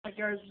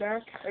guys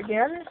back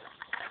again.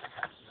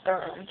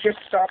 Just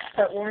stopped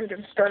part 1,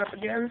 gonna start up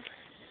again.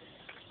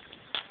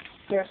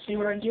 Yeah, see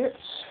what I get.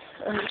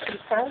 Under 2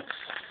 packs.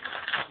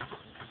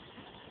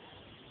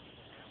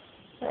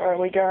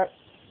 We got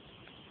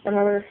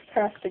another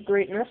path to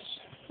greatness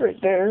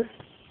right there.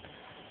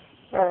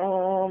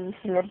 From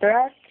the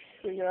back,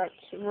 we got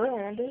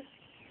Verlander.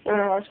 Oh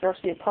no, I was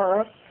supposed to get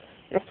Para.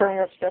 In the front, we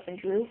got Stephen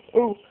Drew.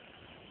 Ooh,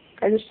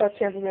 I just saw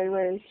Tampa Bay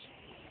Rays.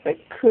 That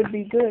could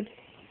be good.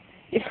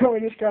 You know, we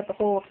just got the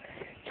whole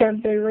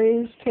Tampa Bay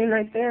Rays team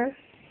right there.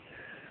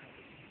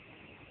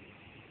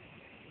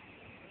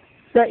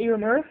 Is that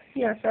UMR?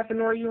 Yes, that's an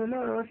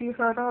UMR rookie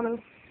hard auto.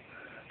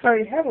 I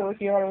already have a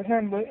rookie auto with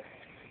him, but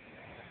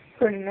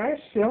pretty nice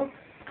still.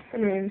 I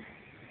mean,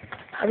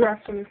 I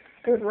got some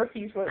good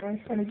rookies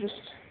lately. Let me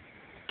just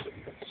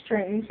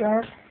straighten these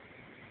out.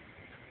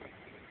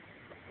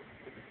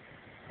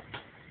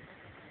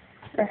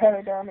 I had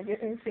it down to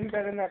get anything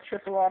better than that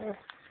triple auto.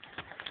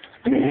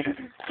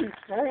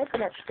 That's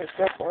an extra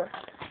so far.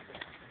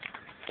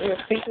 The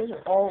faces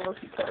are all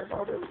rookie card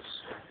autos.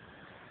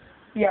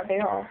 Yeah, they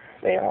are.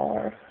 They all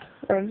are.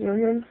 I'm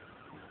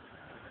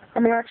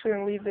actually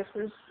going to leave this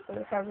as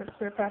has a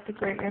clear path to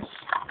greatness.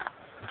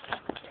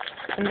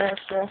 And there,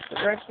 so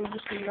the rest will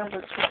just be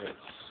numbered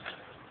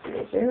to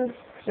it.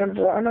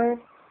 Zambrano,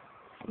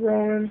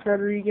 Rowan,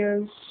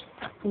 Rodriguez,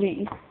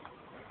 Lee.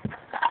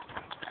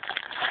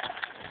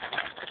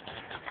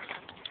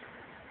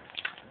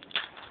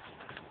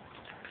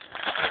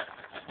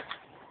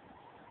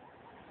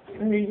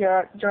 And we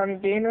got Johnny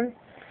Damon.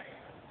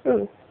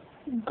 Ooh.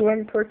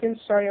 Glenn Perkins,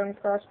 Cy Young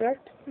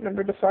prospect,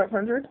 number to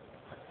 500.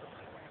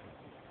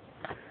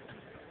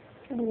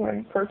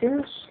 Glenn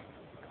Perkins.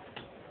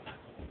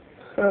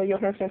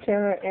 Johan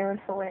Santana, Aaron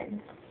Harang.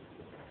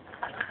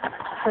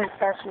 Great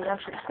packs we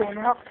actually came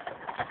out.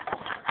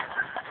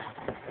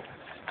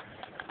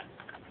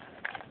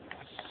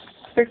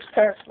 6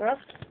 packs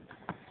left.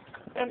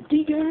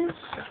 Empty games.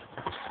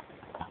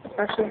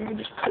 Actually, let me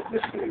just put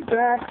this thing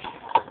back.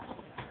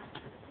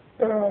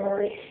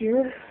 Right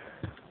here.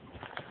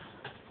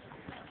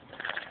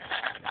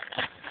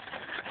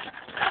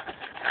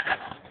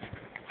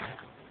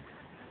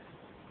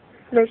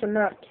 There's a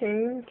Matt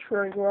Cain,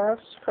 Troy Gloss,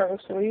 Carlos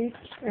Lee,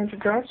 Andrew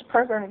Jones.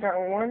 Surprised I haven't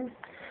gotten one.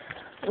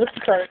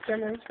 Rookie card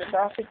Simmons, but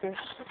I think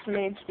it's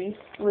made to be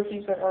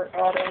rookies that are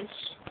autos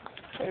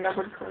and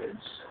numbered cards.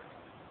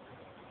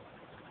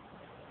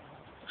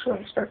 So let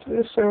me start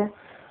this. So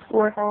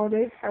Roy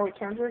Halladay, Howie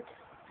Kendrick,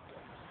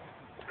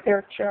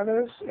 Eric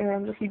Chavez,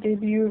 and rookie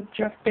debut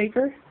Jeff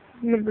Baker,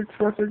 numbered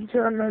 432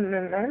 on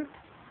 999.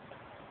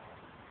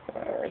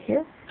 Right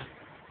here.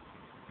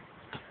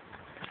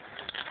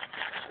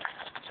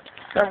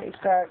 How many's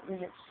that? We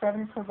get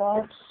 7 per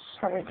box.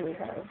 How many do we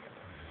have?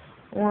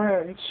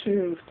 1,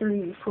 2,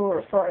 3,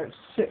 4, 5,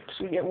 6.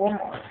 We get 1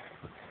 more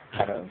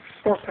out of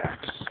 4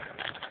 packs.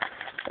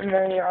 And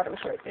then the autos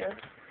right there.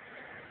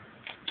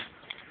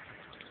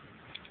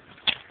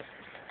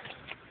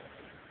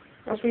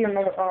 Must be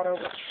another auto,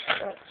 which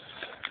that's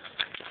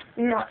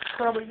not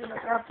probably going to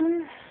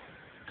happen.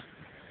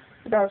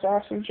 That was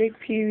awesome. Jake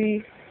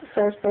Peavy,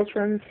 Forrest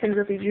Beltran, Ken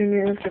Griffey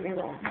Jr., Jimmy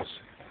Rollins.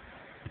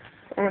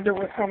 I wonder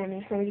how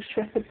many. Let me just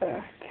check the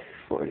back.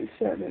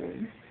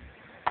 47.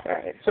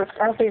 Alright, so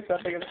I don't think it's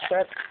that big of a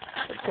set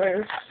of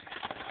players.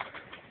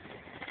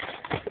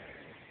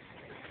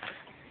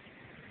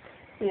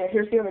 Yeah,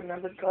 here's the other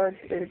numbered card.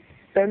 It's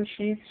Ben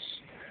Sheets,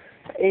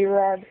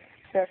 A-Rod,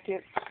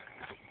 Beckett,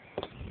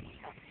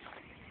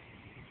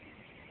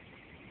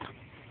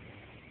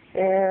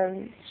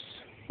 and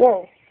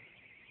whoa,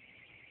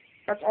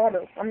 that's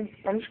auto. I'm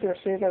just gonna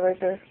say that right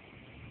there.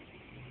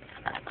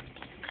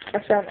 I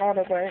found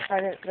auto, but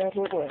I didn't know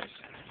who it was.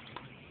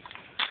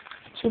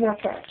 2 more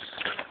packs.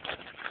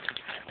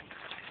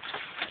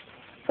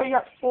 So you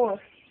got 4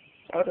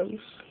 autos.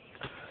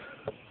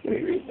 Let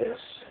me read this.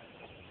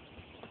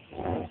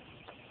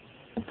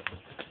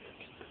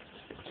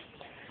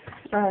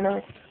 I don't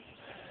know.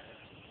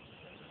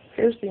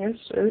 Here's the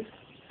insert.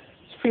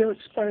 It's Felix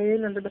Paille,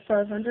 number to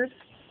 500.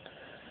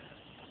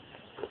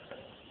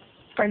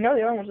 I know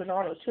the other one's an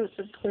auto too. It's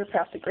a clear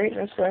path to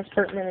greatness. So that's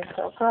Bertman and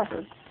Carl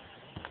Crawford.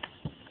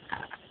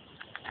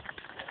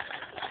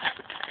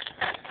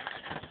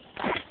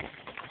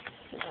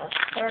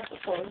 Pack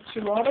before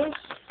 2 autos.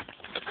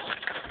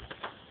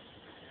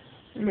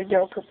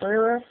 Miguel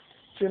Cabrera,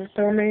 Jim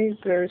Thome,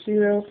 Blair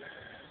Zero,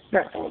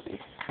 Matt Holby.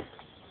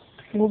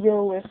 We'll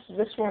go with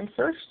this one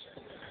first.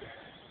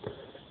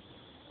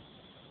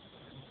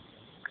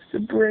 The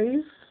Brave.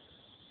 Is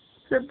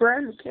that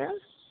Brian McCann?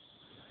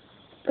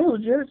 Oh,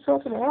 Jared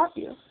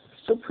Saltamalakia.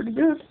 Still pretty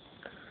good.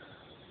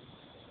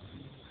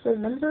 So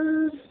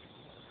numbered.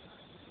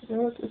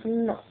 No, it is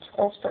not.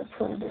 All-Star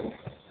Pro Bowl.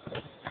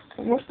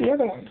 And what's the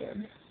other one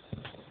then?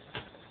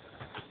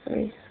 Let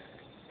me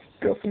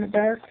go from the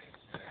back.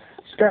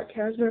 Scott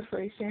Kazmir,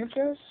 Freddie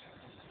Sanchez.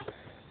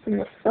 From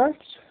the front.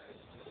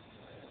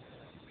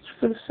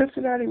 For the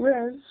Cincinnati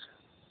Reds.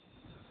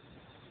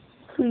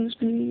 Please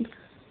be.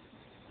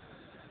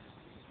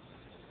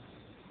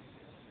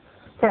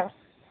 Huh.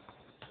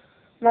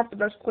 Not the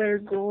best player,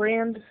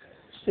 Grand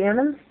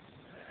Salmon.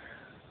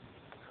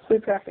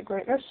 Clear Path of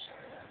Greatness.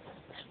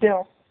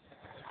 Still,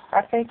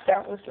 I think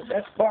that was the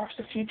best box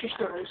of Future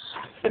Stories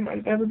that might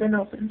have ever been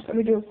opened. Let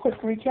me do a quick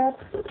recap.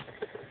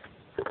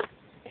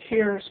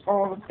 Here's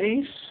all the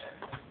base.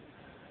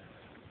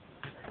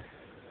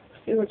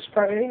 Felix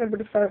Friday, number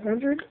to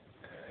 500.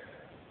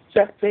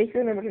 Zach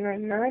Baker, number to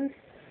 99.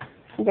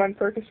 Glenn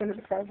Perkins, number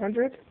to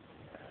 500.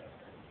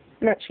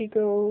 Matt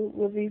Chico,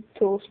 Livy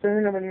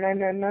Tool-Spinner, number to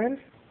 999.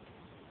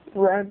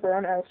 Ryan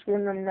Brown, Alex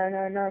Gordon, number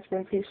 999, Alex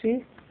Gordon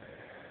PC.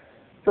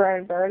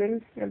 Brian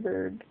Barden,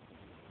 number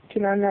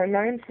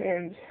 2999,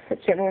 and at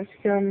St.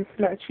 Lansing,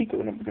 Matt Chico,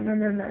 number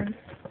 999.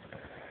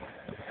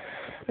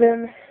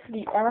 Then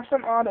the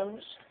awesome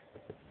autos.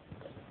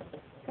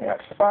 I got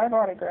 5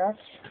 autographs.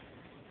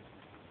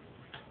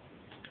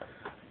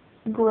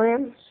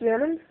 Grand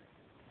Salmon,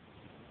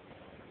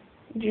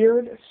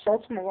 Jared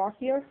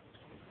Saltamalakia,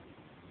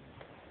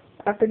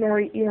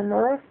 Akinori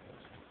Iamura,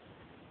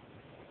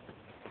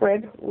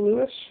 Fred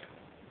Lewis,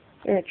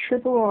 and a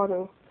triple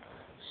auto,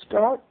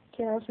 Scott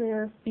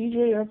Kazmir,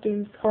 BJ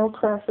Upton, Carl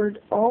Crawford,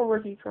 all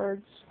rookie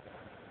cards,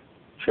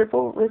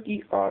 triple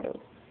rookie auto.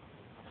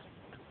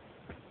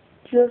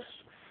 Just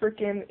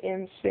freaking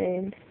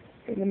insane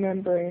in the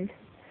membrane.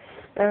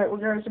 Alright, well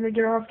guys, let me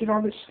get off, get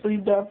all this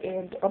sleeved up,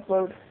 and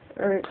upload.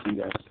 Alright, see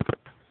you guys.